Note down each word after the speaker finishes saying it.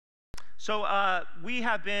We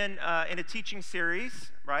have been in a teaching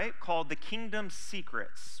series, right, called The Kingdom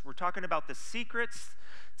Secrets. We're talking about the secrets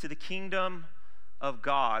to the kingdom of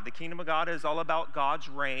God. The kingdom of God is all about God's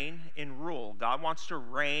reign and rule. God wants to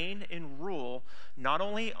reign and rule not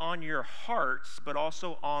only on your hearts, but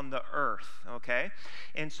also on the earth, okay?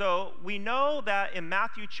 And so we know that in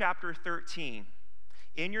Matthew chapter 13,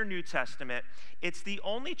 in your New Testament, it's the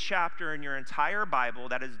only chapter in your entire Bible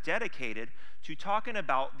that is dedicated to talking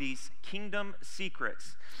about these kingdom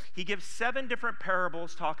secrets. He gives 7 different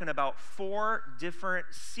parables talking about 4 different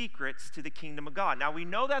secrets to the kingdom of God. Now, we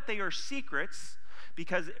know that they are secrets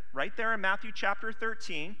because right there in Matthew chapter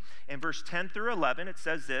 13, in verse 10 through 11, it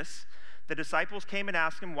says this: the disciples came and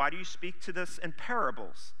asked him, "Why do you speak to this in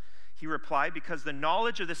parables?" He replied, "Because the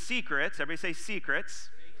knowledge of the secrets," everybody say secrets,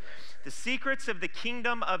 the secrets of the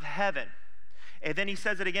kingdom of heaven. And then he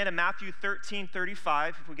says it again in Matthew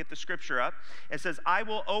 13:35, if we get the scripture up. It says, "I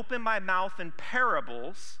will open my mouth in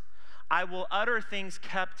parables. I will utter things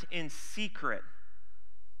kept in secret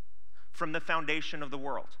from the foundation of the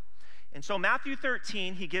world." And so Matthew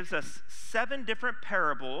 13, he gives us 7 different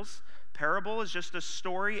parables. Parable is just a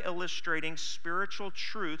story illustrating spiritual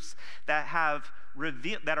truths that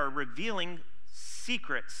are revealing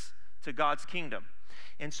secrets to God's kingdom.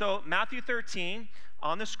 And so Matthew 13,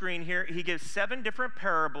 on the screen here, he gives 7 different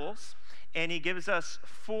parables, and he gives us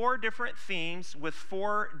 4 different themes with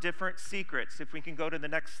 4 different secrets. If we can go to the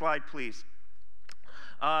next slide, please.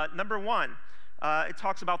 Number 1, it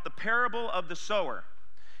talks about the parable of the sower.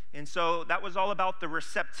 And so that was all about the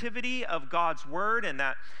receptivity of God's word, and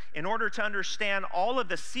that in order to understand all of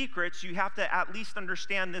the secrets, you have to at least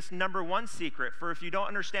understand this number 1 secret. For if you don't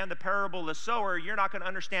understand the parable of the sower, you're not going to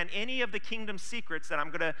understand any of the kingdom secrets that I'm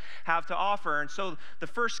going to have to offer. And so the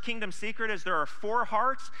first kingdom secret is there are 4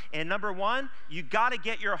 hearts, and number 1, you got to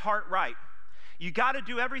get your heart right. You got to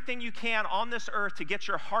do everything you can on this earth to get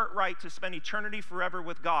your heart right to spend eternity forever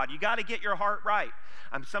with God. You got to get your heart right.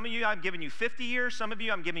 Some of you, I'm giving you 50 years. Some of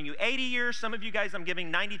you, I'm giving you 80 years. Some of you guys, I'm giving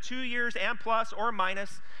 92 years and plus or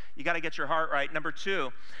minus. You got to get your heart right. Number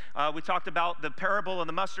 2, we talked about the parable of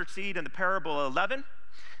the mustard seed and the parable of 11.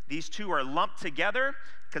 These 2 are lumped together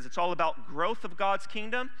because it's all about growth of God's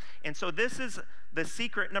kingdom. And so this is the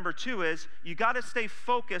secret. Number 2 is you got to stay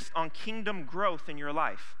focused on kingdom growth in your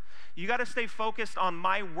life. You got to stay focused on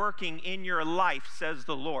my working in your life, says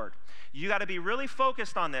the Lord. You got to be really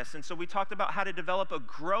focused on this. And so we talked about how to develop a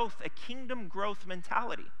kingdom growth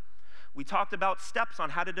mentality. We talked about steps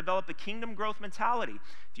on how to develop a kingdom growth mentality.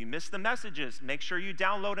 If you missed the messages, make sure you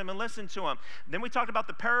download them and listen to them. Then we talked about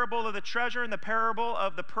the parable of the treasure and the parable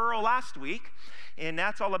of the pearl last week. And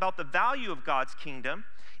that's all about the value of God's kingdom.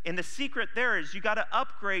 And the secret there is you got to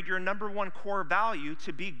upgrade your number 1 core value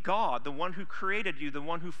to be God, the one who created you, the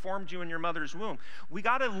one who formed you in your mother's womb. We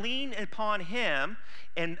got to lean upon him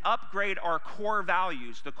and upgrade our core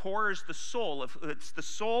values. The core is the soul. It's the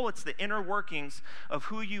soul, it's the inner workings of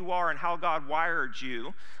who you are and how God wired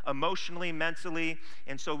you emotionally, mentally.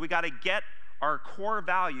 And so we got to get our core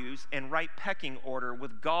values in right pecking order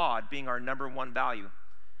with God being our number 1 value.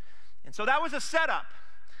 And so that was a setup.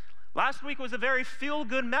 Last week was a very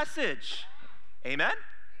feel-good message. Amen? Amen?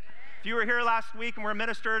 If you were here last week and were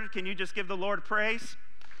ministered, can you just give the Lord praise?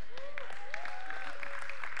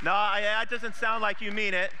 No, that doesn't sound like you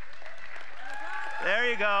mean it. There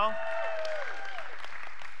you go.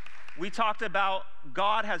 We talked about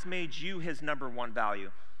God has made you his number 1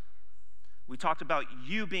 value. We talked about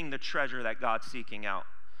you being the treasure that God's seeking out.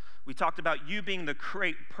 We talked about you being the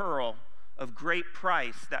great pearl of great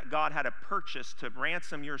price that God had to purchase to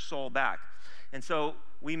ransom your soul back. And so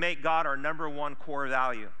we make God our number 1 core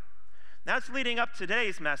value. That's leading up to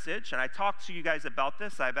today's message, and I talked to you guys about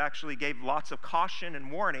this. I've actually gave lots of caution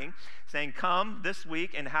and warning, saying come this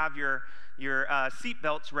week and have your seat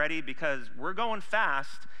belts ready because we're going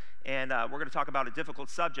fast, and we're going to talk about a difficult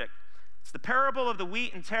subject. It's the parable of the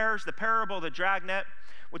wheat and tares, the parable of the dragnet,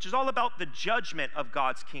 which is all about the judgment of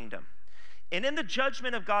God's kingdom. And in the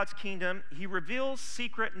judgment of God's kingdom, he reveals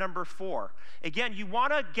secret number 4. Again, you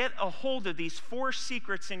want to get a hold of these 4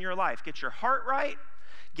 secrets in your life. Get your heart right,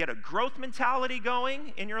 get a growth mentality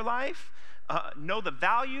going in your life, know the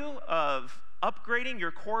value of upgrading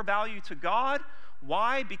your core value to God.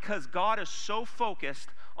 Why? Because God is so focused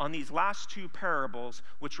on these last 2 parables,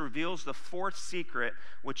 which reveals the 4th secret,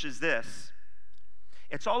 which is this.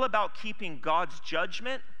 It's all about keeping God's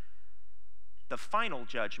judgment, the final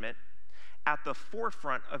judgment, at the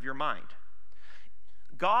forefront of your mind.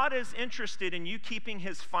 God is interested in you keeping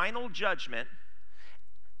his final judgment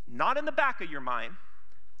not in the back of your mind,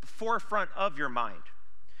 the forefront of your mind.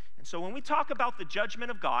 And so when we talk about the judgment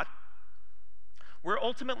of God, We're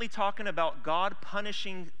ultimately talking about God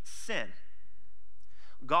punishing sin.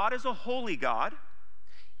 God is a holy God,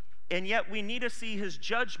 and yet we need to see his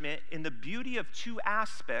judgment in the beauty of two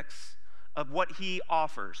aspects of what he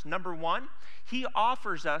offers. Number one, he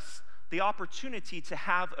offers us the opportunity to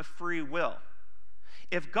have a free will.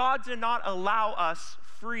 If God did not allow us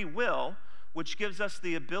free will, which gives us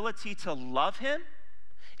the ability to love him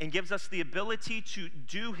and gives us the ability to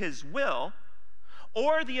do his will,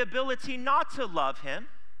 or the ability not to love him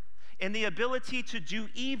and the ability to do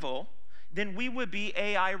evil, then we would be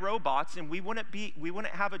AI robots and we wouldn't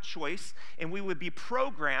have a choice, and we would be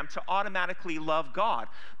programmed to automatically love God.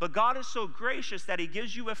 But God is so gracious that he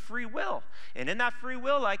gives you a free will. And in that free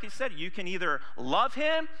will, like I said, you can either love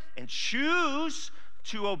him and choose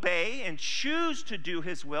to obey and choose to do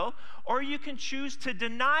his will, or you can choose to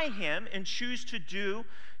deny him and choose to do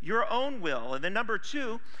your own will. And then number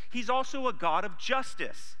two, he's also a God of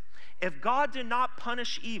justice. If God did not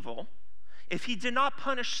punish evil, if he did not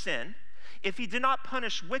punish sin, if he did not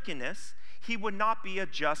punish wickedness, he would not be a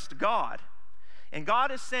just God. And God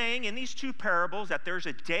is saying in these two parables that there's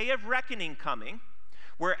a day of reckoning coming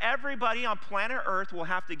where everybody on planet Earth will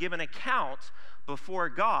have to give an account before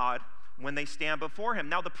God when they stand before him.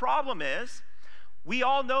 Now the problem is, we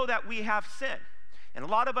all know that we have sin. And a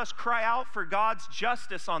lot of us cry out for God's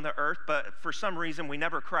justice on the earth, but for some reason we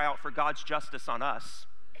never cry out for God's justice on us.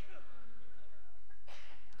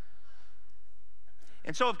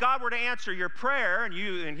 And so if God were to answer your prayer and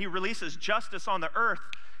he releases justice on the earth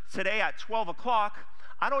today at 12 o'clock,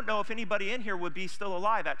 I don't know if anybody in here would be still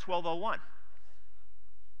alive at 12:01.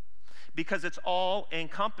 Because it's all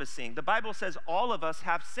encompassing. The Bible says all of us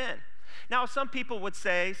have sin. Now, some people would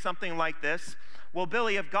say something like this: well,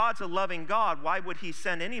 Billy, if God's a loving God, why would he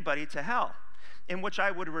send anybody to hell? In which I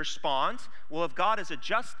would respond, well, if God is a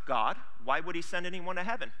just God, why would he send anyone to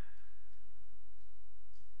heaven?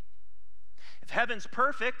 If heaven's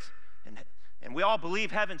perfect, and we all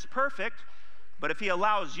believe heaven's perfect, but if he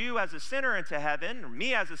allows you as a sinner into heaven, or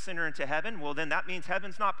me as a sinner into heaven, well, then that means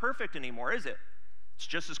heaven's not perfect anymore, is it? It's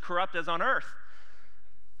just as corrupt as on earth.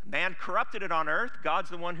 Man corrupted it on earth. God's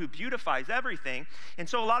the one who beautifies everything. And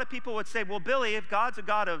so a lot of people would say, well, Billy, if God's a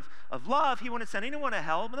God of love, he wouldn't send anyone to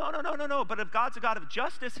hell. No. But if God's a God of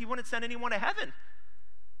justice, he wouldn't send anyone to heaven.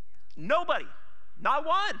 Nobody. Not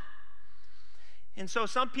one. And so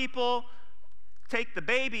some people take the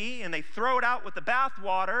baby and they throw it out with the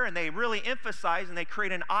bathwater, and they really emphasize and they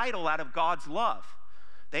create an idol out of God's love.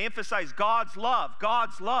 They emphasize God's love,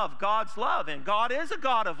 God's love, God's love. And God is a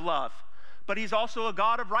God of love. But he's also a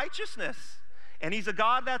God of righteousness, and he's a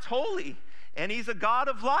God that's holy, and he's a God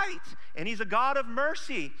of light, and he's a God of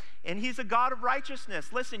mercy, and he's a God of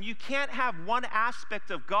righteousness. Listen, you can't have one aspect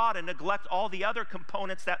of God and neglect all the other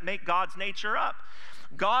components that make God's nature up.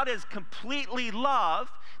 God is completely love,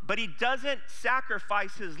 but he doesn't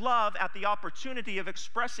sacrifice his love at the opportunity of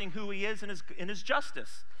expressing who he is in his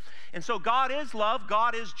justice. And so God is love,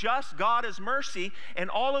 God is just, God is mercy, and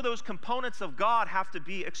all of those components of God have to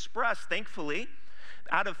be expressed, thankfully.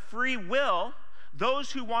 Out of free will,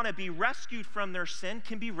 those who want to be rescued from their sin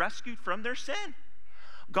can be rescued from their sin.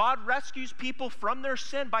 God rescues people from their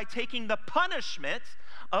sin by taking the punishment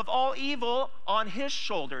of all evil on his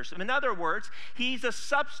shoulders. In other words, he's a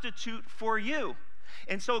substitute for you.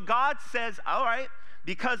 And so God says, all right,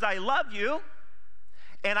 because I love you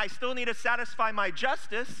and I still need to satisfy my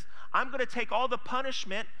justice, I'm going to take all the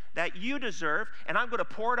punishment that you deserve, and I'm going to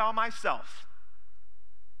pour it on myself.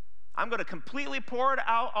 I'm going to completely pour it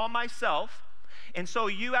out on myself. And so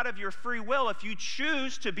you, out of your free will, if you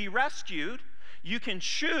choose to be rescued, you can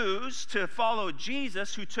choose to follow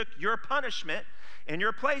Jesus, who took your punishment in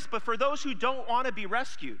your place. But for those who don't want to be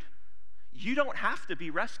rescued, you don't have to be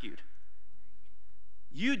rescued.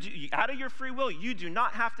 Out of your free will, you do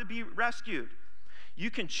not have to be rescued. You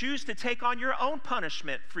can choose to take on your own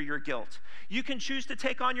punishment for your guilt. You can choose to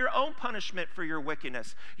take on your own punishment for your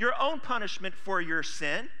wickedness, your own punishment for your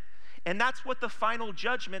sin. And that's what the final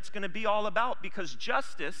judgment's going to be all about, because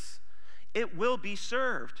justice, it will be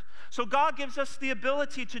served. So God gives us the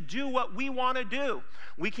ability to do what we want to do.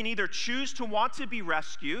 We can either choose to want to be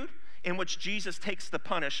rescued, in which Jesus takes the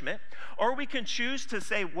punishment, or we can choose to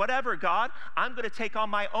say, whatever, God, I'm going to take on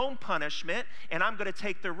my own punishment, and I'm going to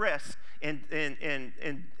take the risk and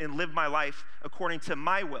live my life according to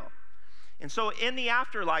my will. And so in the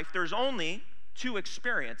afterlife, there's only two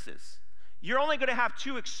experiences. You're only going to have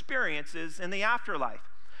two experiences in the afterlife.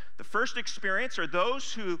 The first experience are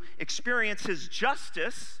those who experience his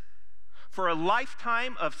justice for a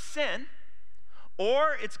lifetime of sin,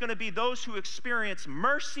 or it's going to be those who experience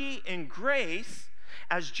mercy and grace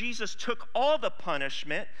as Jesus took all the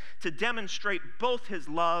punishment to demonstrate both his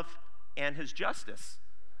love and his justice.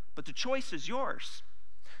 But the choice is yours.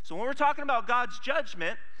 So when we're talking about God's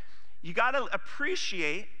judgment, you got to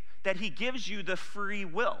appreciate that he gives you the free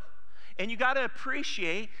will. And you got to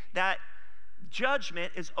appreciate that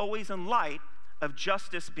judgment is always in light of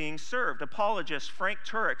justice being served. Apologist Frank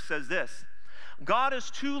Turek says this: God is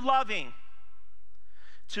too loving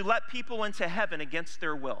to let people into heaven against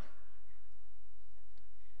their will.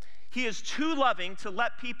 He is too loving to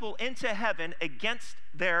let people into heaven against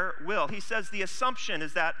their will. He says the assumption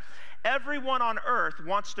is that everyone on earth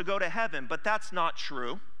wants to go to heaven, but that's not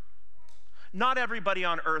true. Not everybody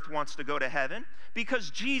on earth wants to go to heaven because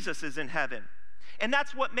Jesus is in heaven. And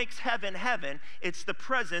that's what makes heaven heaven. It's the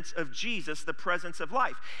presence of Jesus, the presence of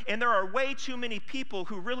life. And there are way too many people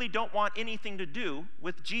who really don't want anything to do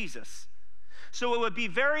with Jesus. So it would be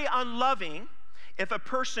very unloving if a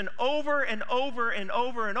person over and over and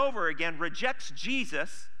over and over again rejects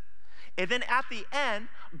Jesus, and then at the end,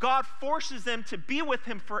 God forces them to be with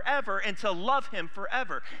him forever and to love him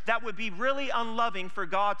forever. That would be really unloving for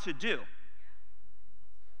God to do.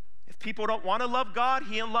 If people don't want to love God,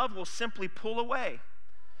 he in love will simply pull away.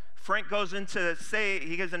 Frank goes into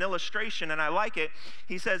he gives an illustration, and I like it.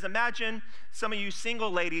 He says, imagine some of you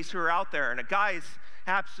single ladies who are out there, and a guy's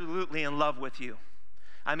absolutely in love with you.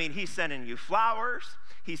 I mean, he's sending you flowers.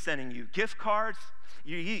 He's sending you gift cards.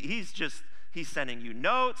 He's sending you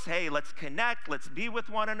notes. Hey, let's connect. Let's be with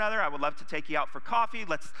one another. I would love to take you out for coffee.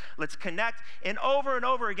 Let's connect. And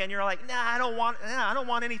over again, you're like, I don't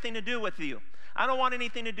want anything to do with you. I don't want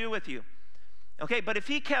anything to do with you. Okay, but if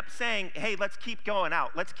he kept saying, hey, let's keep going out,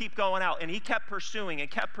 and he kept pursuing,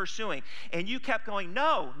 and you kept going,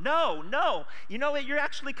 no, you know what, you're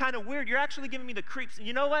actually kind of weird, you're actually giving me the creeps, and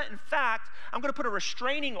you know what, in fact, I'm going to put a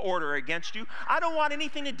restraining order against you. I don't want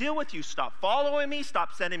anything to do with you. Stop following me,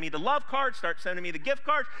 stop sending me the love cards, start sending me the gift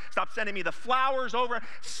cards, stop sending me the flowers over.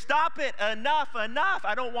 Stop it, enough,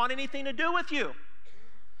 I don't want anything to do with you.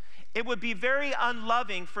 It would be very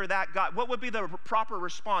unloving for that guy. What would be the proper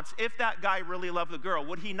response if that guy really loved the girl?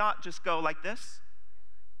 Would he not just go like this?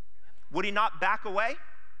 Would he not back away?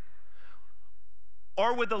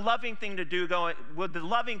 Or would the loving thing to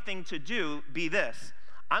do be this?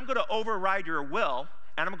 I'm going to override your will,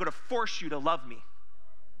 and I'm going to force you to love me.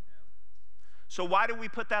 So why do we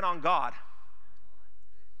put that on God?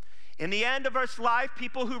 In the end of his life,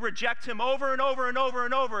 people who reject him over and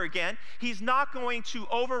over again, he's not going to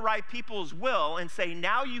override people's will and say,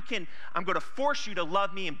 now I'm going to force you to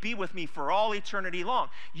love me and be with me for all eternity long.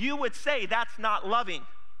 You would say that's not loving.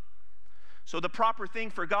 So the proper thing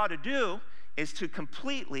for God to do is to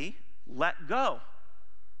completely let go.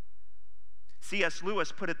 C.S.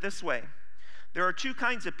 Lewis put it this way: there are two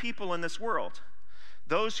kinds of people in this world.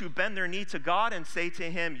 Those who bend their knee to God and say to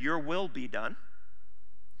him, your will be done.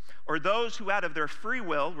 Or those who out of their free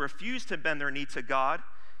will refuse to bend their knee to God,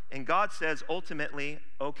 and God says ultimately,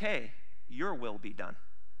 okay, your will be done.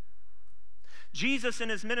 Jesus in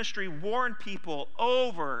his ministry warned people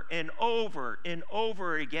over and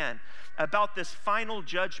over again about this final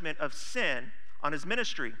judgment of sin on his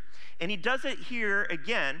ministry. And he does it here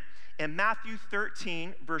again in Matthew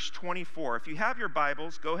 13, verse 24. If you have your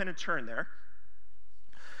Bibles, go ahead and turn there.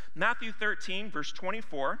 Matthew 13, verse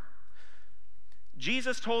 24.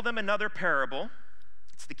 Jesus told them another parable.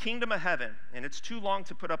 It's the kingdom of heaven, and it's too long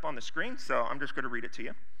to put up on the screen, so I'm just going to read it to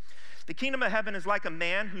you. The kingdom of heaven is like a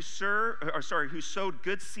man who sowed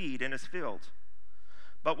good seed in his field.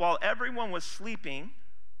 But while everyone was sleeping,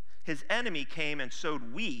 his enemy came and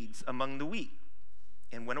sowed weeds among the wheat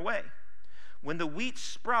and went away. When the wheat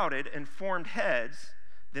sprouted and formed heads,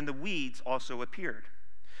 then the weeds also appeared.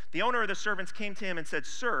 The owner of the servants came to him and said,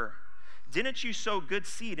 Sir, didn't you sow good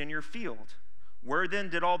seed in your field? Where then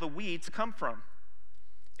did all the weeds come from?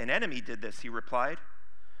 An enemy did this, he replied.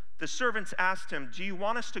 The servants asked him, do you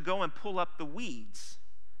want us to go and pull up the weeds?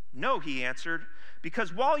 No, he answered,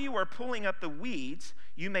 because while you are pulling up the weeds,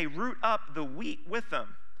 you may root up the wheat with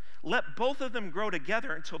them. Let both of them grow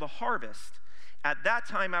together until the harvest. At that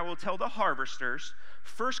time I will tell the harvesters,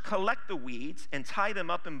 first collect the weeds and tie them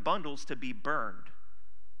up in bundles to be burned.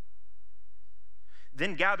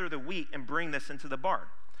 Then gather the wheat and bring this into the barn.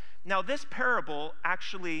 Now, this parable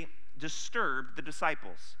actually disturbed the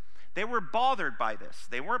disciples. They were bothered by this.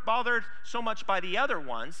 They weren't bothered so much by the other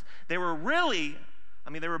ones. They were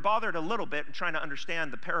bothered a little bit in trying to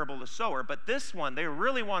understand the parable of the sower, but this one, they were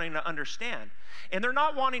really wanting to understand. And they're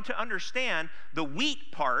not wanting to understand the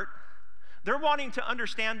wheat part. They're wanting to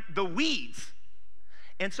understand the weeds.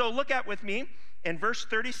 And so look at with me in verse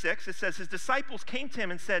 36, it says, his disciples came to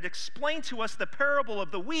him and said, explain to us the parable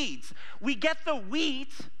of the weeds. We get the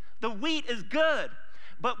wheat. The wheat is good.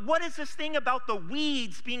 But what is this thing about the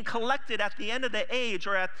weeds being collected at the end of the age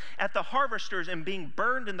or at the harvesters and being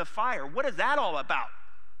burned in the fire? What is that all about?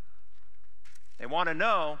 They want to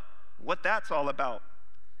know what that's all about.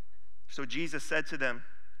 So Jesus said to them,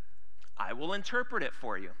 I will interpret it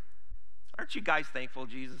for you. Aren't you guys thankful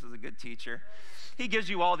Jesus is a good teacher? He gives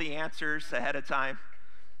you all the answers ahead of time.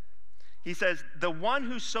 He says, the one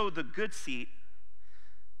who sowed the good seed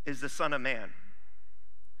is the Son of Man.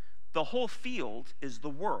 The whole field is the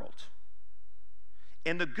world.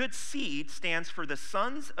 And the good seed stands for the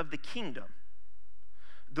sons of the kingdom.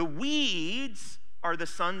 The weeds are the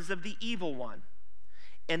sons of the evil one.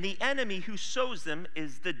 And the enemy who sows them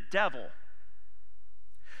is the devil.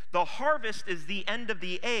 The harvest is the end of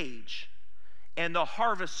the age, and the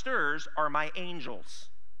harvesters are my angels.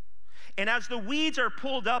 And as the weeds are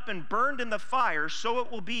pulled up and burned in the fire, so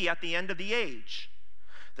it will be at the end of the age.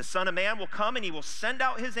 The Son of Man will come, and he will send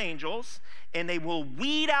out his angels, and they will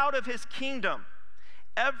weed out of his kingdom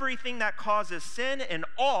everything that causes sin and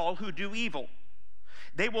all who do evil.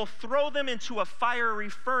 They will throw them into a fiery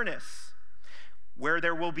furnace, where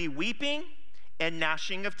there will be weeping and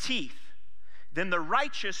gnashing of teeth. Then the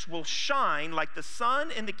righteous will shine like the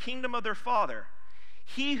sun in the kingdom of their Father.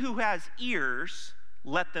 He who has ears,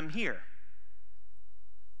 let them hear.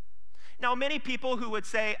 Now, many people who would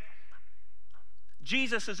say,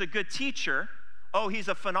 Jesus is a good teacher. Oh, he's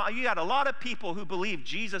a phenomenal. You got a lot of people who believe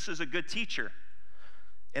Jesus is a good teacher.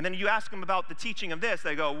 And then you ask them about the teaching of this,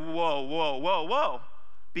 they go, whoa, whoa, whoa, whoa,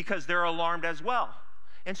 because they're alarmed as well.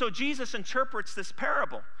 And so Jesus interprets this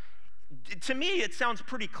parable. To me, it sounds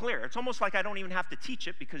pretty clear. It's almost like I don't even have to teach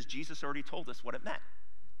it because Jesus already told us what it meant.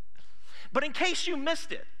 But in case you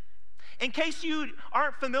missed it, in case you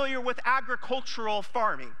aren't familiar with agricultural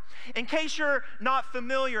farming, in case you're not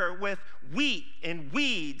familiar with wheat and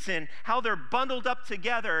weeds and how they're bundled up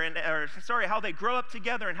together, how they grow up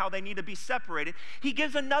together and how they need to be separated, he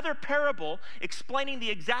gives another parable explaining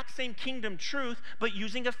the exact same kingdom truth, but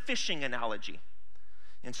using a fishing analogy.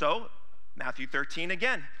 And so, Matthew 13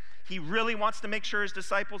 again, he really wants to make sure his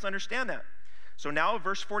disciples understand that. So now,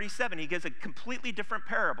 verse 47, he gives a completely different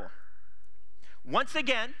parable. Once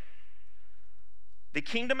again, the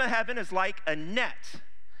kingdom of heaven is like a net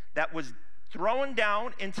that was thrown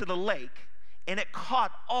down into the lake, and it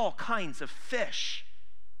caught all kinds of fish.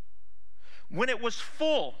 When the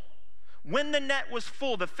net was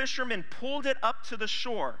full, the fishermen pulled it up to the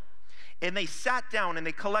shore, and they sat down and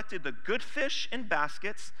they collected the good fish in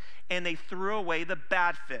baskets, and they threw away the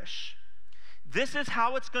bad fish. This is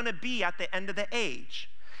how it's going to be at the end of the age.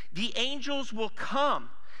 The angels will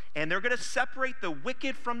come, and they're going to separate the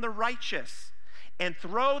wicked from the righteous and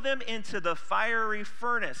throw them into the fiery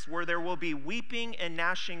furnace where there will be weeping and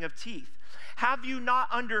gnashing of teeth. Have you not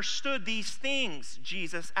understood these things?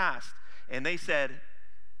 Jesus asked. And they said,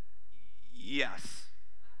 yes.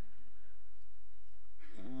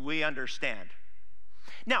 We understand.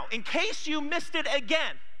 Now, in case you missed it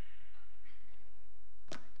again,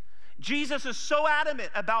 Jesus is so adamant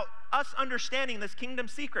about us understanding this kingdom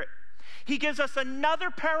secret. He gives us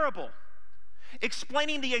another parable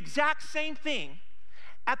explaining the exact same thing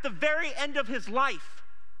at the very end of his life,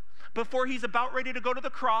 before he's about ready to go to the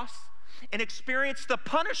cross and experience the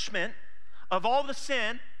punishment of all the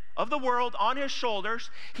sin of the world on his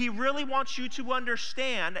shoulders. He really wants you to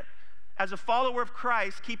understand, as a follower of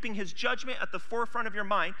Christ, keeping his judgment at the forefront of your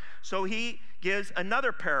mind. So he gives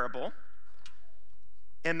another parable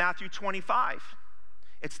in Matthew 25.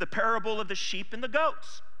 It's the parable of the sheep and the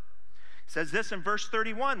goats. It says this in verse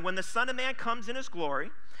 31, when the Son of Man comes in his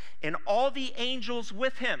glory and all the angels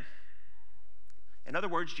with him. In other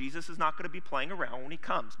words, Jesus is not going to be playing around when he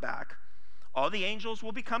comes back. All the angels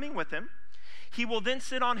will be coming with him. He will then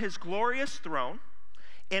sit on his glorious throne,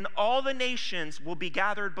 and all the nations will be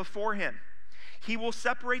gathered before him. He will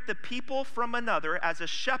separate the people from another as a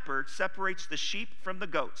shepherd separates the sheep from the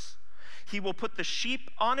goats. He will put the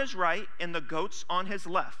sheep on his right and the goats on his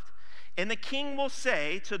left. And the king will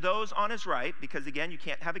say to those on his right, because again, you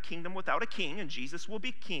can't have a kingdom without a king, and Jesus will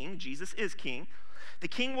be king. Jesus is king. The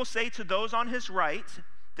king will say to those on his right,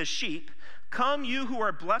 the sheep, come, you who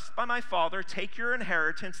are blessed by my Father, take your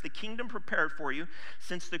inheritance, the kingdom prepared for you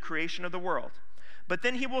since the creation of the world. But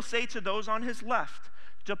then he will say to those on his left,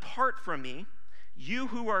 depart from me, you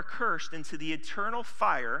who are cursed, into the eternal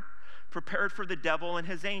fire prepared for the devil and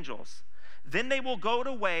his angels. Then they will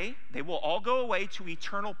all go away to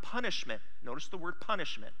eternal punishment. Notice the word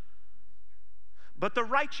punishment. But the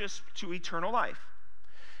righteous to eternal life.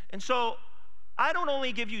 And so I don't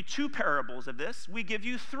only give you 2 parables of this, we give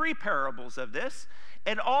you 3 parables of this.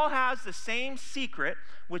 It all has the same secret,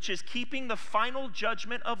 which is keeping the final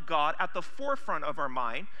judgment of God at the forefront of our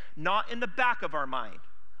mind, not in the back of our mind,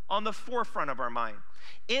 on the forefront of our mind.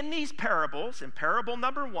 In these parables, in parable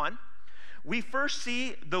number 1, we first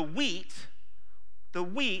see the wheat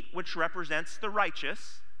which represents the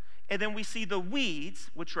righteous, and then we see the weeds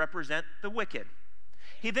which represent the wicked.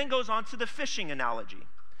 He then goes on to the fishing analogy.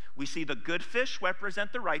 We see the good fish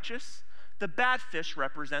represent the righteous, the bad fish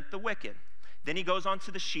represent the wicked. Then he goes on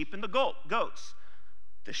to the sheep and the goats.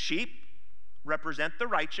 The sheep represent the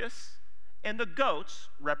righteous, and the goats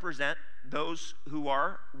represent those who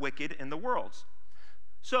are wicked in the world.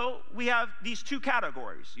 So we have these 2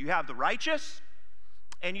 categories. You have the righteous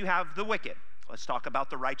and you have the wicked. Let's talk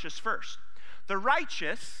about the righteous first. The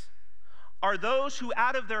righteous are those who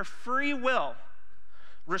out of their free will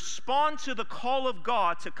respond to the call of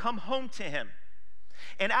God to come home to him.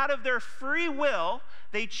 And out of their free will,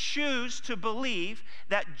 they choose to believe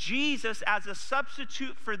that Jesus, as a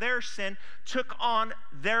substitute for their sin, took on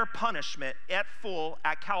their punishment at full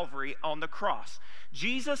at Calvary on the cross.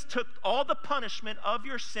 Jesus took all the punishment of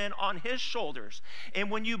your sin on his shoulders. And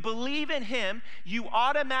when you believe in him, you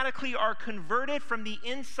automatically are converted from the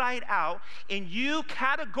inside out, and you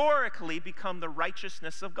categorically become the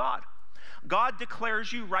righteousness of God. God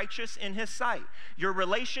declares you righteous in his sight. Your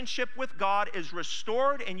relationship with God is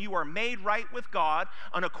restored, and you are made right with God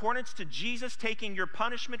in accordance to Jesus taking your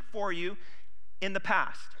punishment for you in the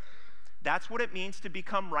past. That's what it means to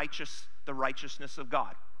become righteous, the righteousness of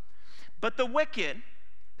God. But the wicked,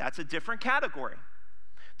 that's a different category.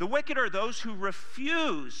 The wicked are those who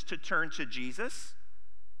refuse to turn to Jesus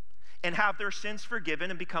and have their sins forgiven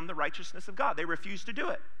and become the righteousness of God. They refuse to do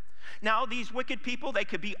it. Now, these wicked people, they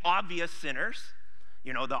could be obvious sinners,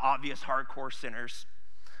 you know, the obvious hardcore sinners.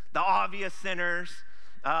 The obvious sinners,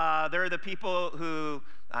 they're the people who,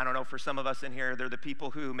 I don't know, for some of us in here, they're the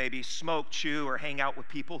people who maybe smoke, chew, or hang out with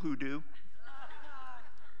people who do.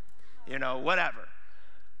 You know, whatever.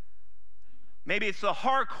 Maybe it's the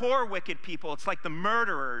hardcore wicked people. It's like the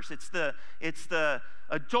murderers. It's the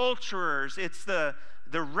adulterers. It's the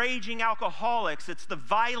raging alcoholics. It's the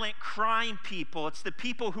violent crime people. It's the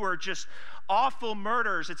people who are just awful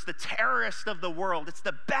murderers. It's the terrorists of the world. It's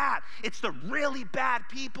the really bad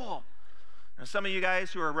people. Now, some of you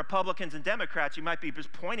guys who are Republicans and Democrats, you might be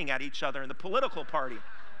just pointing at each other in the political party.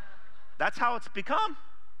 That's how it's become.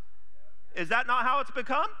 Is that not how it's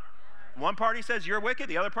become? One party says you're wicked.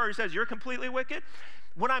 The other party says you're completely wicked.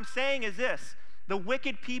 What I'm saying is this. The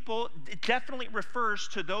wicked people, it definitely refers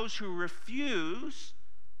to those who refuse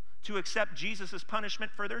to accept Jesus'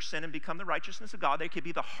 punishment for their sin and become the righteousness of God. They could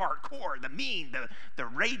be the hardcore, the mean, the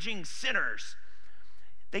raging sinners.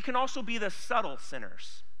 They can also be the subtle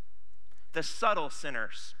sinners. The subtle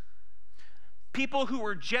sinners. People who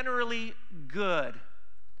are generally good.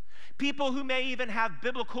 People who may even have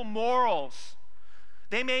biblical morals.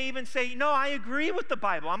 They may even say, no, I agree with the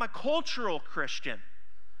Bible. I'm a cultural Christian.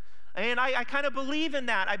 And I kind of believe in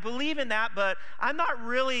that. I believe in that, but I'm not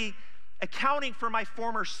really accounting for my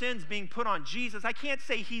former sins being put on Jesus. I can't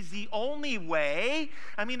say he's the only way.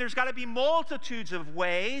 I mean, there's got to be multitudes of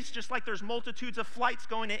ways, just like there's multitudes of flights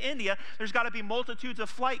going to India. There's got to be multitudes of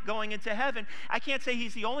flight going into heaven. I can't say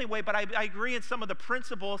he's the only way, but I agree in some of the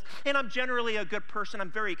principles, and I'm generally a good person.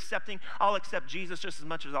 I'm very accepting. I'll accept Jesus just as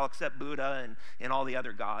much as I'll accept Buddha and all the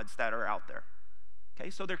other gods that are out there.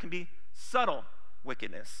 Okay, so there can be subtle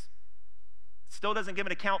wickedness. Still doesn't give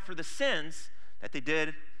an account for the sins that they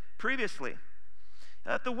did previously.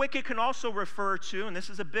 The wicked can also refer to, and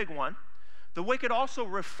this is a big one, the wicked also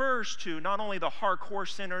refers to not only the hardcore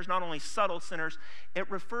sinners, not only subtle sinners, it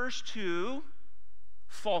refers to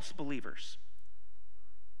false believers.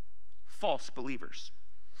 False believers.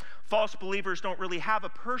 False believers don't really have a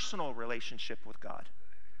personal relationship with God.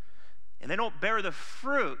 And they don't bear the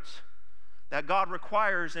fruit that God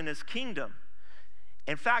requires in his kingdom.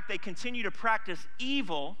 In fact, they continue to practice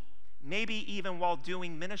evil, maybe even while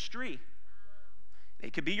doing ministry. They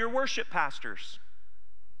could be your worship pastors,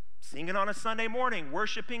 singing on a Sunday morning,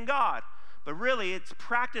 worshiping God. But really, it's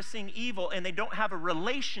practicing evil, and they don't have a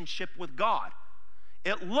relationship with God.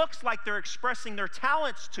 It looks like they're expressing their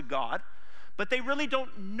talents to God, but they really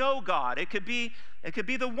don't know God. It could be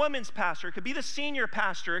the women's pastor. It could be the senior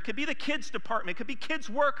pastor. It could be the kids department. It could be kids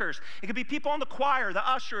workers. It could be people on the choir, the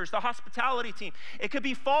ushers, the hospitality team. It could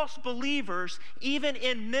be false believers, even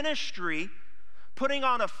in ministry, putting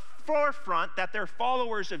on a forefront that they're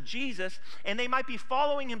followers of Jesus, and they might be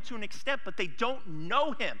following him to an extent, but they don't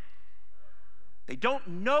know him. They don't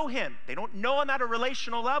know him. They don't know him at a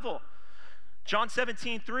relational level. John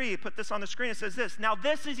 17:3, put this on the screen, it says this, now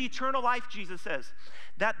this is eternal life, Jesus says,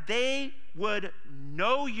 that they would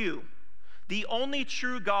know you, the only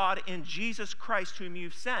true God, in Jesus Christ whom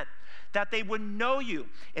you've sent, that they would know you.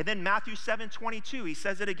 And then Matthew 7:22, he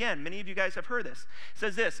says it again. Many of you guys have heard this. It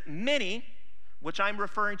says this, many, which I'm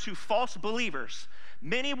referring to false believers,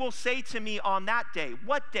 many will say to me on that day.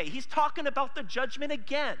 What day? He's talking about the judgment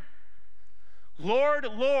again. Lord,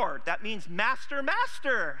 Lord, that means master,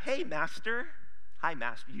 master. Hey, master. Hi,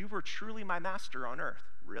 master. You were truly my master on earth.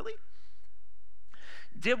 Really?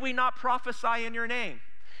 Did we not prophesy in your name?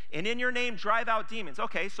 And in your name drive out demons.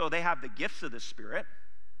 Okay, so they have the gifts of the Spirit.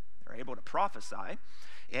 They're able to prophesy.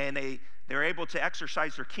 And they're able to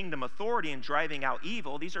exercise their kingdom authority in driving out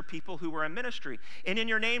evil. These are people who were in ministry. And in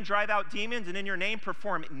your name drive out demons, and in your name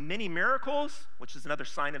perform many miracles, which is another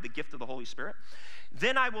sign of the gift of the Holy Spirit.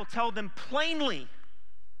 Then I will tell them plainly,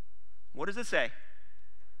 what does it say?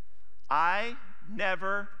 I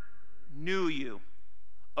never knew you.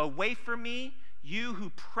 Away from me, you who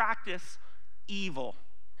practice evil.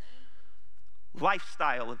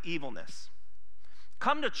 Lifestyle of evilness.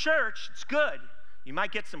 Come to church, it's good. You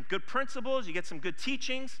might get some good principles, you get some good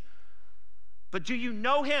teachings, but do you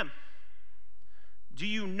know him? Do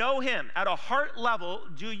you know him? At a heart level,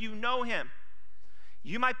 do you know him?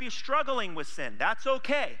 You might be struggling with sin. That's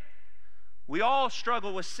okay. We all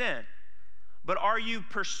struggle with sin. But are you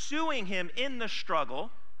pursuing him in the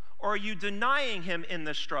struggle, or are you denying him in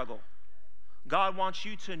the struggle? God wants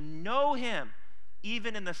you to know him,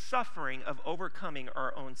 even in the suffering of overcoming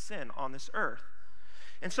our own sin on this earth.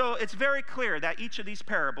 And so it's very clear that each of these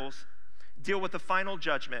parables deal with the final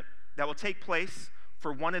judgment that will take place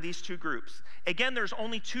for one of these two groups. Again, there's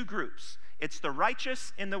only two groups. It's the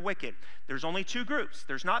righteous and the wicked. There's only two groups.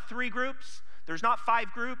 There's not three groups. There's not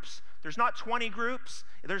 5 groups. There's not 20 groups.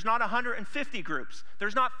 There's not 150 groups.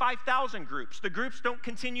 There's not 5,000 groups. The groups don't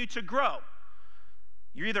continue to grow.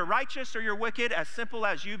 You're either righteous or you're wicked, as simple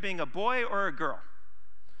as you being a boy or a girl.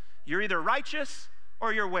 You're either righteous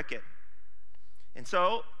or you're wicked. And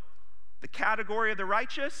so the category of the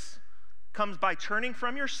righteous comes by turning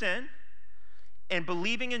from your sin and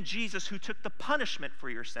believing in Jesus, who took the punishment for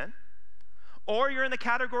your sin. Or you're in the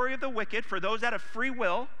category of the wicked, for those that have free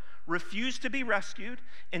will, refuse to be rescued,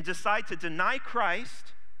 and decide to deny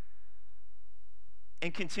Christ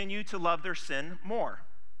and continue to love their sin more.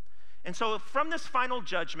 And so from this final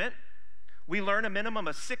judgment, we learn a minimum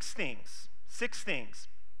of 6 things. 6 things.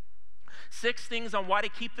 6 things on why to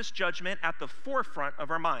keep this judgment at the forefront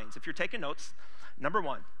of our minds. If you're taking notes, number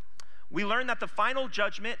 1, we learn that the final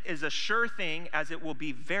judgment is a sure thing, as it will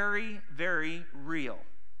be very, very real.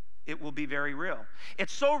 It will be very real.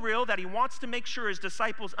 It's so real that he wants to make sure his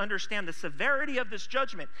disciples understand the severity of this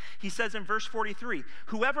judgment. He says in verse 43,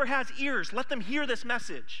 whoever has ears, let them hear this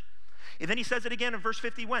message. And then he says it again in verse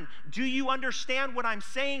 51, do you understand what I'm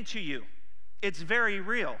saying to you? It's very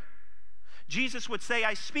real. Jesus would say,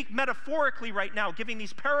 I speak metaphorically right now, giving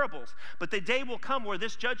these parables, but the day will come where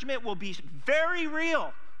this judgment will be very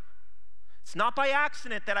real. It's not by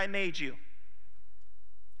accident that I made you.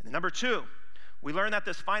 And then number 2, we learn that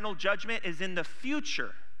this final judgment is in the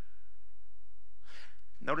future.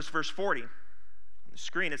 Notice verse 40 on the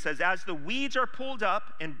screen. It says, as the weeds are pulled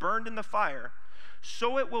up and burned in the fire,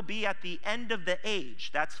 so it will be at the end of the age.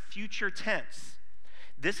 That's future tense.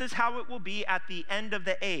 This is how it will be at the end of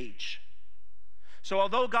the age. So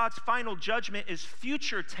although God's final judgment is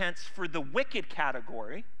future tense for the wicked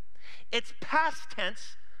category, it's past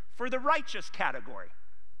tense for the righteous category.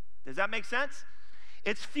 Does that make sense?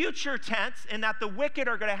 It's future tense in that the wicked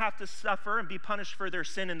are going to have to suffer and be punished for their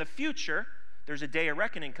sin in the future. There's a day of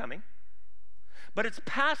reckoning coming. But it's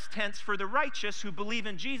past tense for the righteous who believe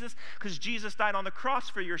in Jesus, because Jesus died on the cross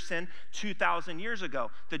for your sin 2,000 years ago.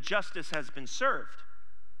 The justice has been served.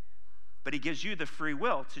 But he gives you the free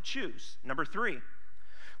will to choose. Number 3,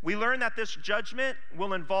 we learn that this judgment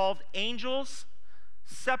will involve angels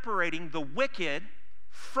separating the wicked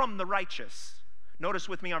from the righteous. Notice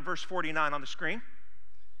with me on verse 49 on the screen.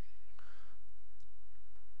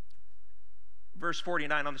 Verse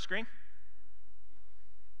 49 on the screen.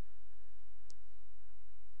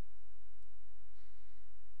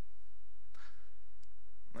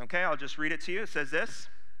 Okay, I'll just read it to you. It says this.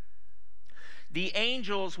 The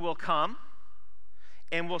angels will come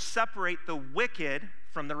and will separate the wicked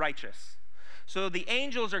from the righteous. So the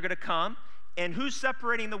angels are going to come, and who's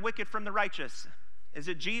separating the wicked from the righteous? Is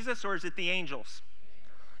it Jesus or is it the angels?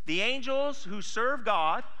 The angels who serve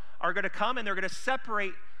God are going to come, and they're going to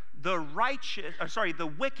separate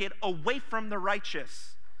the wicked away from the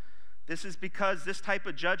righteous. This is because this type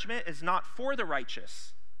of judgment is not for the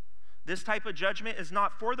righteous. This type of judgment is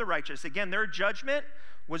not for the righteous. Again, their judgment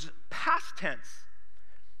was past tense.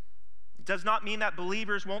 It does not mean that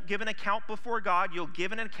believers won't give an account before God. You'll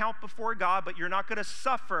give an account before God, but you're not going to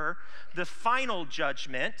suffer the final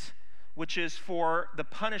judgment, which is for the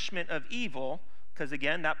punishment of evil, because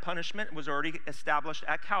again, that punishment was already established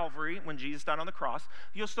at Calvary when Jesus died on the cross.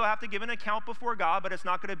 You'll still have to give an account before God, but it's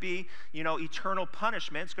not going to be, eternal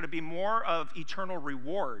punishment. It's going to be more of eternal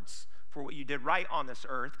rewards for what you did right on this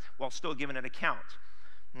earth while still giving an account.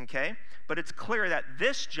 Okay? But it's clear that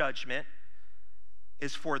this judgment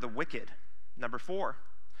is for the wicked. Number 4,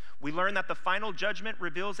 we learn that the final judgment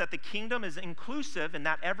reveals that the kingdom is inclusive and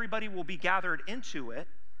that everybody will be gathered into it,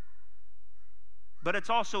 but it's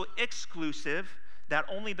also exclusive, that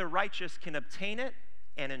only the righteous can obtain it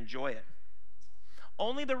and enjoy it.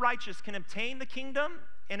 Only the righteous can obtain the kingdom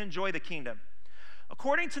and enjoy the kingdom.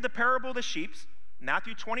 According to the parable of the sheep,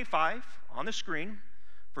 Matthew 25 on the screen,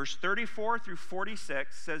 verse 34 through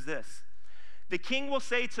 46 says this: the king will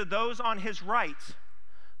say to those on his right,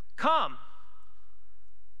 "Come."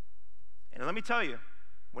 And let me tell you,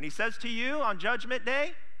 when he says to you on Judgment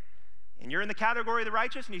Day, and you're in the category of the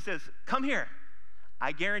righteous, and he says, "Come here,"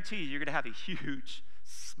 I guarantee you, you're going to have a huge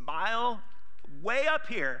smile way up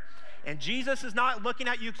here. And Jesus is not looking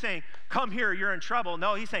at you saying, "Come here, you're in trouble."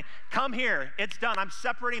 No, he's saying, "Come here, it's done. I'm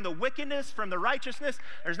separating the wickedness from the righteousness.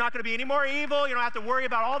 There's not going to be any more evil. You don't have to worry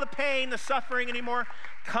about all the pain, the suffering anymore.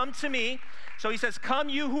 Come to me." So he says, "Come,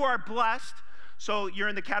 you who are blessed." So you're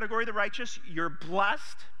in the category of the righteous. You're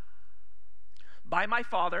blessed by my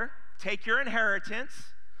Father. Take your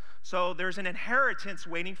inheritance. So there's an inheritance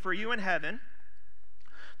waiting for you in heaven.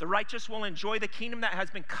 The righteous will enjoy the kingdom that has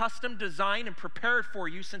been custom designed and prepared for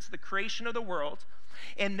you since the creation of the world.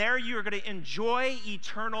 And there you are going to enjoy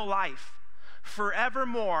eternal life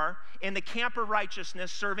forevermore in the camp of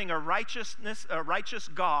righteousness, serving a righteous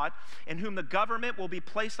God, in whom the government will be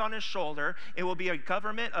placed on his shoulder. It will be a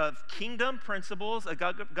government of kingdom principles, a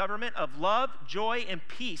government of love, joy, and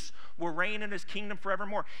peace will reign in his kingdom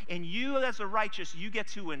forevermore. And you as a righteous, you get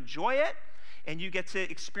to enjoy it, and you get to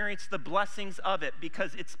experience the blessings of it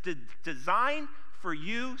because it's designed for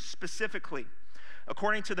you specifically.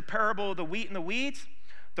 According to the parable of the wheat and the weeds,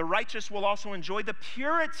 the righteous will also enjoy the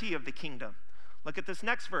purity of the kingdom. Look at this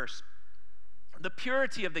next verse. The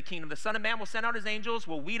purity of the kingdom. The Son of Man will send out his angels,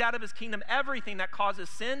 will weed out of his kingdom everything that causes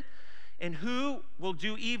sin, and who will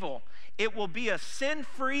do evil. It will be a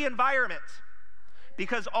sin-free environment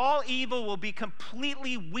because all evil will be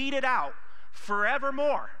completely weeded out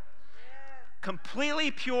forevermore.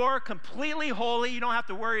 Completely pure, completely holy. You don't have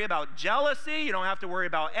to worry about jealousy. You don't have to worry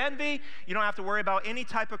about envy. You don't have to worry about any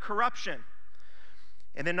type of corruption.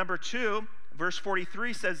 And then number 2, verse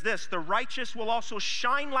 43 says this: the righteous will also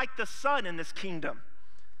shine like the sun in this kingdom,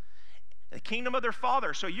 the kingdom of their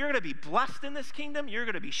Father. So you're going to be blessed in this kingdom. You're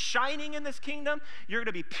going to be shining in this kingdom. You're going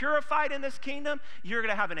to be purified in this kingdom. You're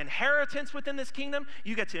going to have an inheritance within this kingdom.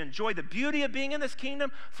 You get to enjoy the beauty of being in this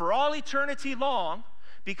kingdom for all eternity long,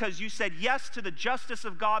 because you said yes to the justice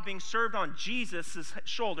of God being served on Jesus'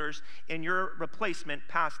 shoulders in your replacement,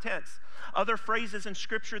 past tense. Other phrases in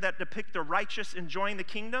Scripture that depict the righteous enjoying the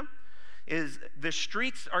kingdom is the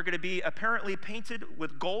streets are going to be apparently painted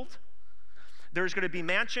with gold. There's going to be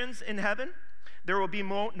mansions in heaven. There will be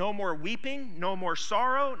no more weeping, no more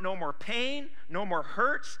sorrow, no more pain, no more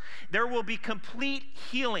hurts. There will be complete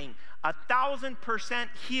healing, 1,000%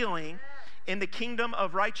 healing in the kingdom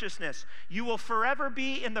of righteousness. You will forever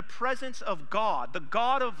be in the presence of God, the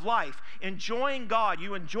God of life, enjoying God.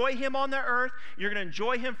 You enjoy him on the earth. You're going to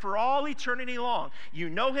enjoy him for all eternity long. You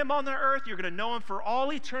know him on the earth. You're going to know him for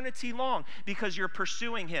all eternity long because you're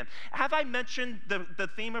pursuing him. Have I mentioned the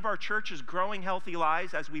theme of our church is growing healthy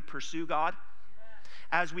lives as we pursue God?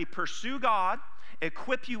 As we pursue God,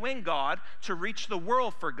 equip you in God to reach the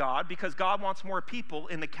world for God, because God wants more people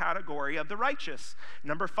in the category of the righteous.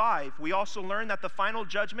 Number 5, we also learn that the final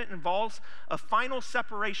judgment involves a final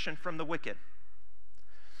separation from the wicked.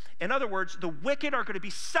 In other words, the wicked are going to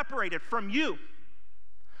be separated from you.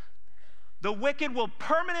 The wicked will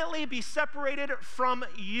permanently be separated from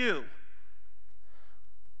you.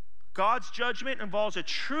 God's judgment involves a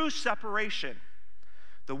true separation.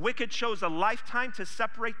 The wicked chose a lifetime to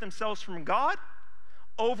separate themselves from God,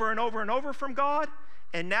 over and over and over from God,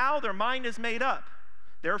 and now their mind is made up.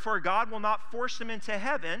 Therefore, God will not force them into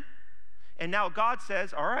heaven, and now God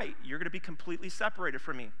says, all right, you're going to be completely separated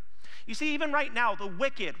from me. You see, even right now, the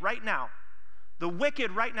wicked right now,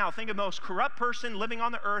 think of the most corrupt person living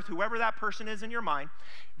on the earth, whoever that person is in your mind,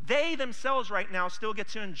 they themselves right now still get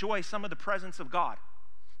to enjoy some of the presence of God,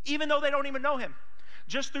 even though they don't even know him.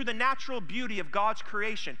 just through the natural beauty of God's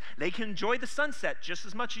creation. They can enjoy the sunset just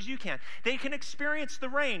as much as you can. They can experience the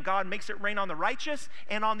rain. God makes it rain on the righteous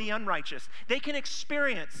and on the unrighteous. They can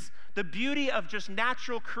experience the beauty of just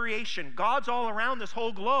natural creation. God's all around this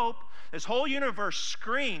whole globe. This whole universe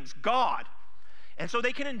screams God. And so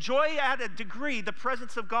they can enjoy at a degree the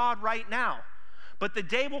presence of God right now. But the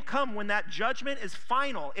day will come when that judgment is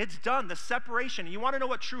final. It's done, the separation. You want to know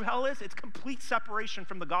what true hell is? It's complete separation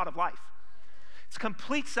from the God of life. It's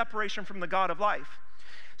complete separation from the God of life.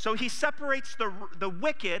 So he separates the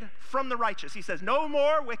wicked from the righteous. He says, no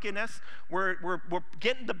more wickedness. We're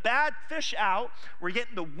getting the bad fish out. We're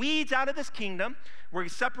getting the weeds out of this kingdom. We're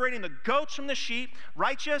separating the goats from the sheep.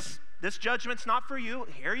 Righteous, this judgment's not for you.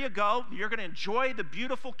 Here you go. You're going to enjoy the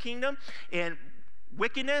beautiful kingdom. And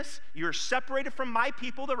wickedness, you're separated from my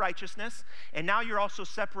people, the righteousness, and now you're also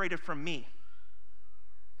separated from me.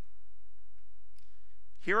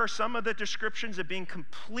 Here are some of the descriptions of being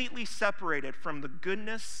completely separated from the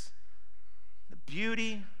goodness, the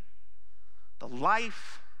beauty, the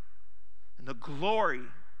life, and the glory,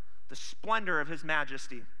 the splendor of his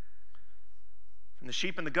majesty. From the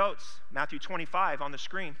sheep and the goats, Matthew 25 on the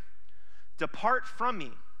screen. Depart from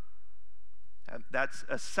me. That's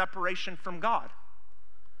a separation from God.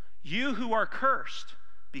 You who are cursed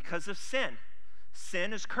because of sin.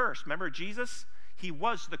 Sin is cursed. Remember Jesus? He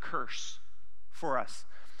was the curse for us.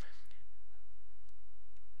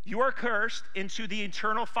 You are cursed into the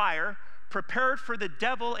eternal fire, prepared for the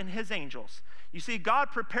devil and his angels. You see, God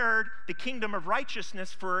prepared the kingdom of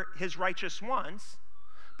righteousness for his righteous ones,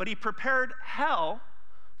 but he prepared hell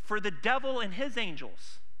for the devil and his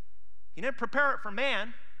angels. He didn't prepare it for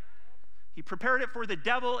man. He prepared it for the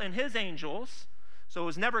devil and his angels. So it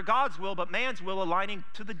was never God's will, but man's will aligning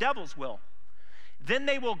to the devil's will. Then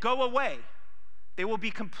they will go away. They will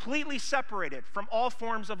be completely separated from all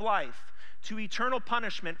forms of life to eternal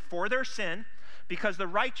punishment for their sin, because the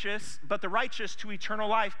righteous to eternal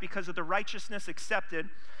life because of the righteousness accepted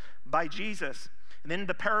by Jesus. And then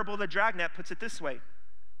the parable of the dragnet puts it this way.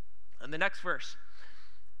 In the next verse,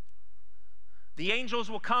 the angels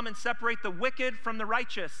will come and separate the wicked from the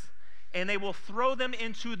righteous, and they will throw them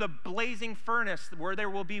into the blazing furnace where there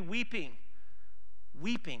will be weeping.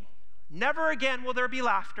 Weeping. Never again will there be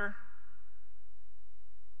laughter.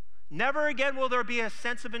 Never again will there be a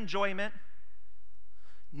sense of enjoyment.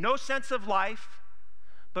 No sense of life,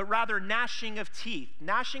 but rather gnashing of teeth.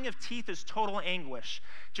 Gnashing of teeth is total anguish.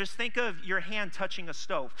 Just think of your hand touching a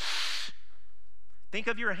stove. Think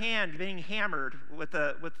of your hand being hammered with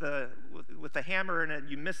the hammer, and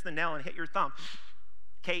you miss the nail and hit your thumb.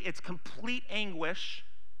 Okay, it's complete anguish,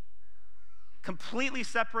 completely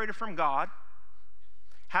separated from God.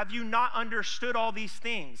 Have you not understood all these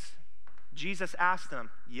things? Jesus asked them.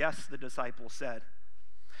 Yes, the disciples said.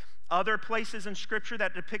 Other places in Scripture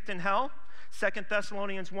that depict in hell, 2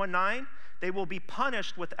 Thessalonians 1:9, they will be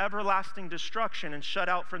punished with everlasting destruction and shut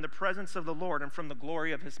out from the presence of the Lord and from the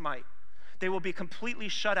glory of his might. They will be completely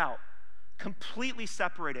shut out, completely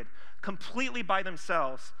separated, completely by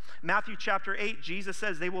themselves. Matthew chapter 8, Jesus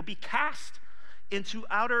says they will be cast into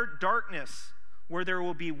outer darkness where there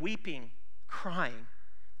will be weeping, crying,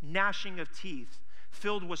 gnashing of teeth,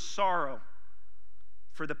 filled with sorrow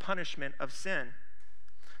for the punishment of sin.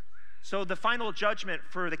 So the final judgment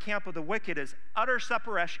for the camp of the wicked is utter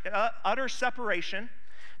separation.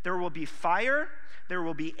 There will be fire, there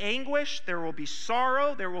will be anguish, there will be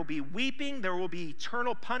sorrow, there will be weeping, there will be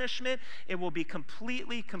eternal punishment. It will be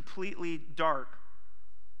completely, completely dark.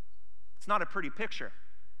 It's not a pretty picture.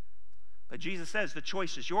 But Jesus says the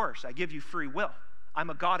choice is yours. I give you free will. I'm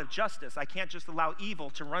a God of justice. I can't just allow evil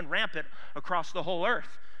to run rampant across the whole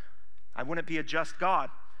earth. I wouldn't be a just God.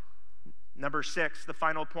 Number 6, the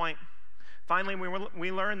final point. Finally,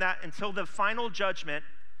 we learn that until the final judgment,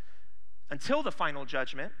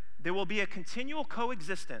 there will be a continual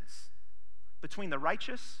coexistence between the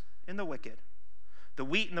righteous and the wicked. The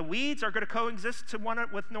wheat and the weeds are going to coexist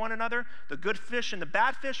with one another. The good fish and the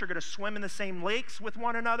bad fish are going to swim in the same lakes with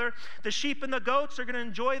one another. The sheep and the goats are going to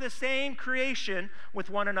enjoy the same creation with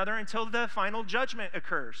one another until the final judgment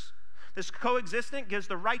occurs. This coexistence gives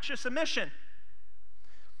the righteous a mission.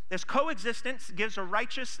 This coexistence gives a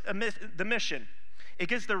righteous the mission. It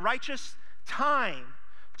gives the righteous time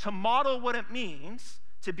to model what it means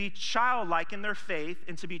to be childlike in their faith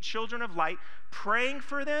and to be children of light, praying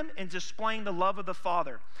for them and displaying the love of the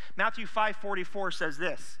Father. Matthew 5:44 says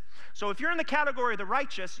this. So if you're in the category of the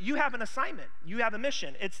righteous, you have an assignment. You have a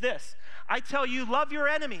mission. It's this. I tell you, love your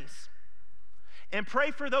enemies And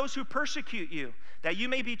pray for those who persecute you, that you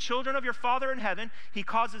may be children of your Father in heaven. He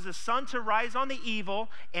causes his sun to rise on the evil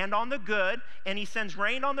and on the good, and he sends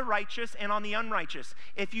rain on the righteous and on the unrighteous.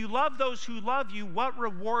 If you love those who love you, what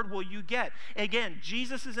reward will you get? Again,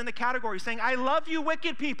 Jesus is in the category saying, I love you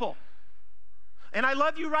wicked people, and I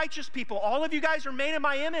love you righteous people. All of you guys are made in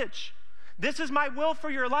my image. This is my will for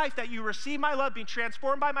your life, that you receive my love, be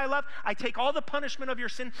transformed by my love. I take all the punishment of your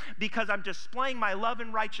sin because I'm displaying my love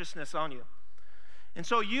and righteousness on you. And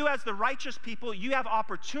so you, as the righteous people, you have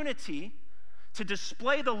opportunity to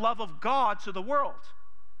display the love of God to the world.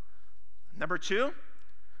 Number 2,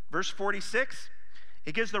 verse 46,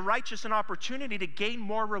 it gives the righteous an opportunity to gain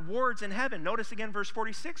more rewards in heaven. Notice again verse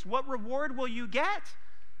 46, what reward will you get?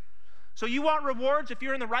 So you want rewards if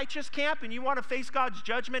you're in the righteous camp and you want to face God's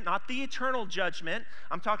judgment, not the eternal judgment.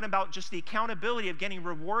 I'm talking about just the accountability of getting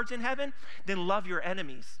rewards in heaven. Then love your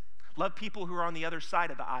enemies. Love people who are on the other side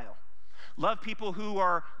of the aisle. Love people who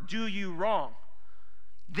do you wrong.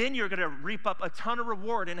 Then you're going to reap up a ton of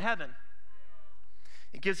reward in heaven.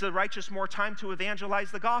 It gives the righteous more time to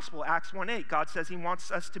evangelize the gospel. Acts 1:8, God says he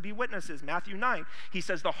wants us to be witnesses. Matthew 9, he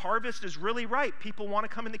says the harvest is really ripe. People want to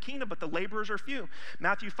come in the kingdom, but the laborers are few.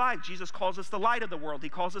 Matthew 5, Jesus calls us the light of the world. He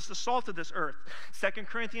calls us the salt of this earth. 2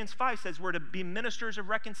 Corinthians 5 says we're to be ministers of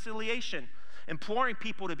reconciliation, imploring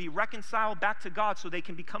people to be reconciled back to God so they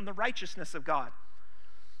can become the righteousness of God.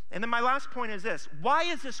 And then my last point is this. Why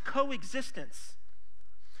is this coexistence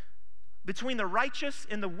between the righteous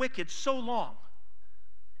and the wicked so long?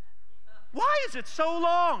 Why is it so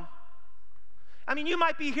long? I mean, you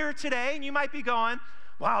might be here today and you might be going,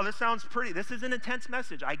 wow, this sounds pretty. This is an intense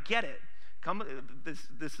message. I get it.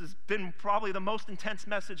 This has been probably the most intense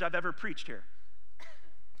message I've ever preached here.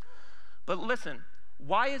 But listen,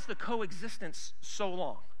 why is the coexistence so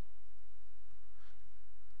long?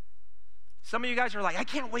 Some of you guys are like, I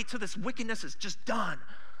can't wait till this wickedness is just done.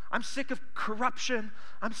 I'm sick of corruption.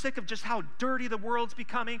 I'm sick of just how dirty the world's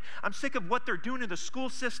becoming. I'm sick of what they're doing in the school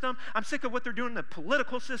system. I'm sick of what they're doing in the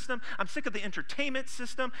political system. I'm sick of the entertainment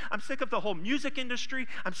system. I'm sick of the whole music industry.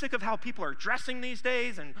 I'm sick of how people are dressing these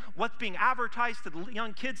days and what's being advertised to the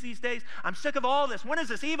young kids these days. I'm sick of all this. When is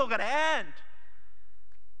this evil going to end?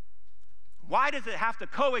 Why does it have to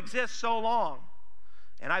coexist so long?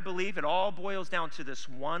 And I believe it all boils down to this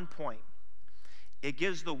one point. It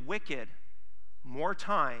gives the wicked more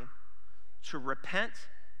time to repent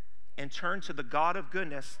and turn to the God of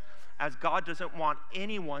goodness, as God doesn't want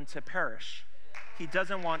anyone to perish. He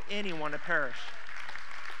doesn't want anyone to perish.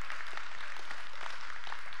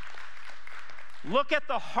 Look at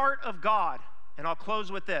the heart of God, and I'll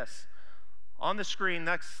close with this. On the screen,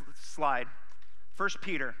 next slide, 1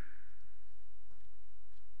 Peter.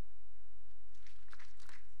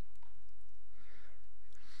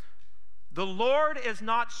 The Lord is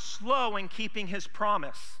not slow in keeping his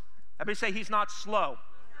promise. Everybody say he's not slow.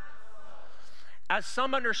 As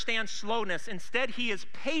some understand slowness, instead he is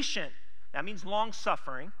patient, that means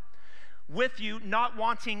long-suffering, with you, not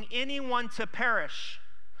wanting anyone to perish,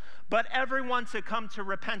 but everyone to come to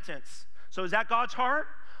repentance. So is that God's heart?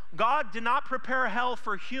 God did not prepare hell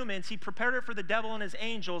for humans. He prepared it for the devil and his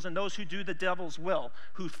angels and those who do the devil's will,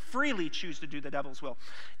 who freely choose to do the devil's will.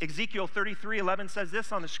 Ezekiel 33:11 says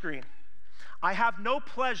this on the screen. I have no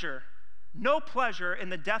pleasure in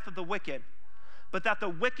the death of the wicked, but that the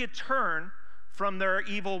wicked turn from their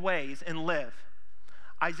evil ways and live.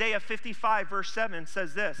 Isaiah 55 verse 7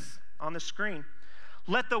 says this on the screen.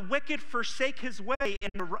 Let the wicked forsake his way,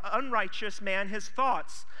 and the unrighteous man his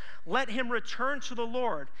thoughts. Let him return to the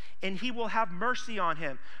Lord, and he will have mercy on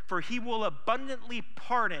him, for he will abundantly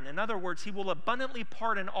pardon. In other words, he will abundantly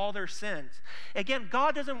pardon all their sins. Again,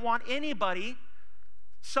 God doesn't want anybody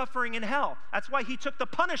suffering in hell. That's why he took the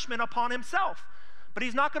punishment upon himself. But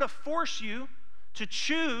he's not going to force you to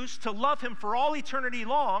choose to love him for all eternity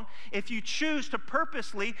long if you choose to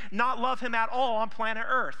purposely not love him at all on planet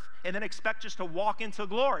Earth and then expect just to walk into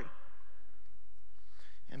glory.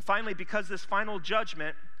 And finally, because this final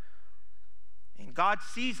judgment, and God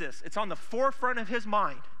sees this, it's on the forefront of his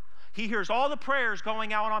mind. He hears all the prayers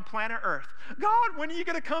going out on planet Earth. God, when are you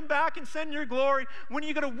going to come back and send your glory? When are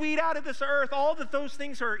you going to weed out of this earth all those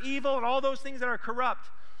things are evil and all those things that are corrupt?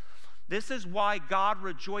 This is why God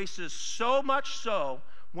rejoices so much so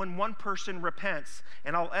when one person repents.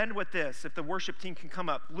 And I'll end with this, if the worship team can come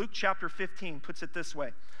up. Luke chapter 15 puts it this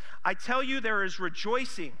way. I tell you, there is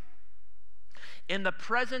rejoicing in the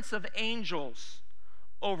presence of angels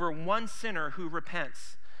over one sinner who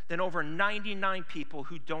repents than over 99 people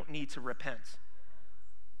who don't need to repent.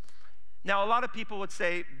 Now, a lot of people would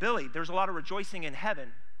say, Billy, there's a lot of rejoicing in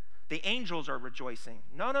heaven. The angels are rejoicing.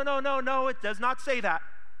 No, it does not say that.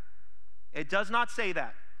 It does not say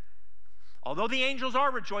that. Although the angels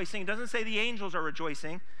are rejoicing, it doesn't say the angels are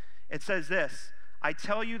rejoicing. It says this, I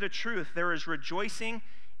tell you the truth, there is rejoicing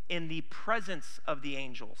in the presence of the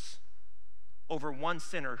angels over one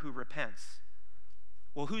sinner who repents.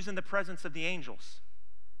 Well, who's in the presence of the angels?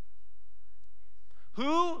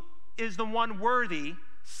 Who is the one worthy,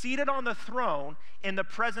 seated on the throne in the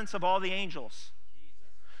presence of all the angels?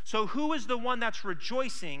 So who is the one that's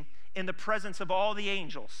rejoicing in the presence of all the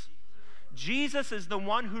angels? Jesus is the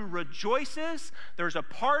one who rejoices. There's a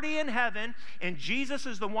party in heaven, and Jesus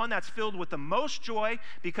is the one that's filled with the most joy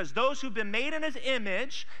because those who've been made in his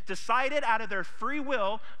image decided out of their free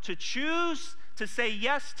will to choose to say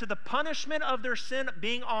yes to the punishment of their sin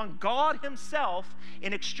being on God himself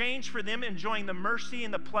in exchange for them enjoying the mercy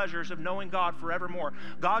and the pleasures of knowing God forevermore.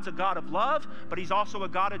 God's a God of love, but he's also a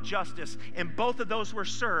God of justice, and both of those were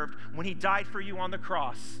served when he died for you on the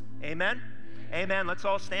cross. Amen? Amen. Let's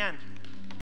all stand.